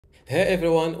Hey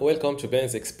everyone, welcome to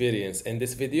Ben's Experience. In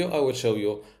this video, I will show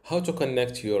you how to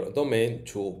connect your domain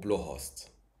to Bluehost.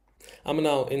 I'm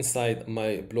now inside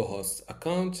my Bluehost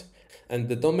account, and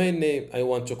the domain name I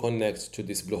want to connect to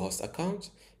this Bluehost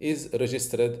account is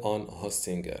registered on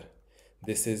Hostinger.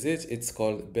 This is it, it's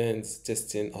called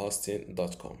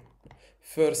benstestinghosting.com.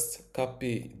 First,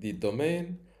 copy the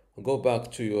domain, go back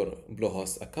to your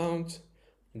Bluehost account,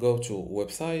 go to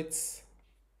Websites,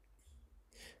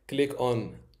 click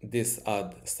on this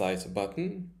Add Site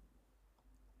button.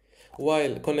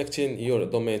 While connecting your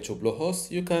domain to Bluehost,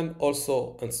 you can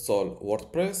also install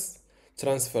WordPress,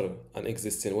 transfer an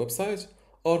existing website,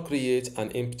 or create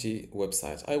an empty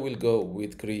website. I will go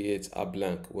with create a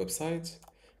blank website.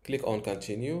 Click on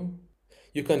continue.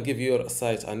 You can give your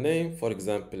site a name, for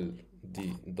example,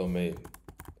 the domain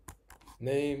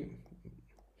name,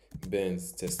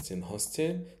 Ben's Testing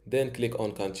Hosting. Then click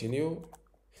on continue.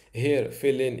 Here,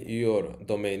 fill in your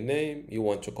domain name you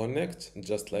want to connect,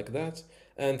 just like that,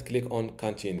 and click on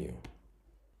continue.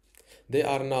 They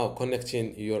are now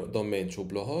connecting your domain to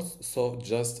Bluehost, so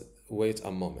just wait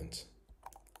a moment.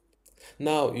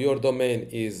 Now your domain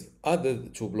is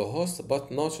added to Bluehost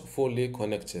but not fully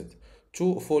connected.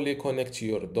 To fully connect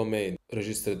your domain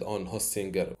registered on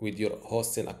Hostinger with your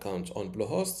hosting account on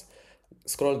Bluehost,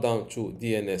 scroll down to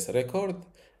DNS record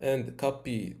and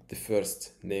copy the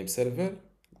first name server,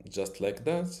 just like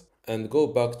that, and go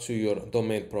back to your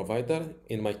domain provider.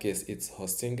 In my case, it's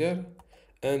Hostinger,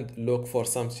 and look for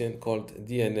something called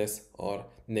DNS or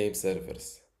name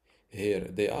servers. Here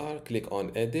they are. Click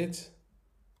on edit,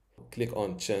 click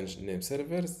on change name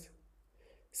servers,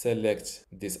 select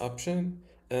this option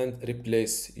and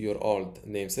replace your old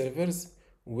name servers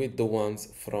with the ones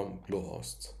from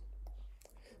Bluehost.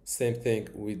 Same thing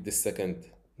with the second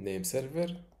name server,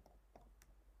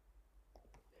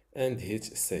 and hit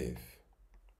save.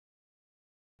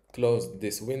 Close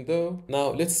this window.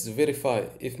 Now let's verify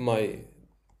if my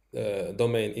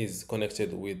domain is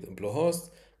connected with Bluehost.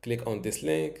 Click on this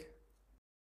link.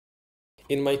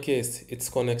 In my case, it's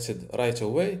connected right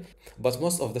away, but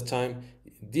most of the time,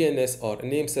 DNS or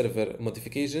name server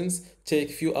modifications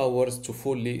take few hours to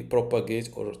fully propagate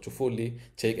or to fully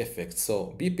take effect.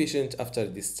 So be patient after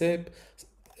this step.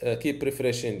 Keep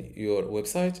refreshing your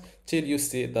website till you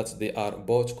see that they are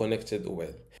both connected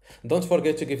well. Don't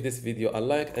forget to give this video a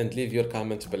like and leave your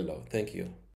comment below. Thank you.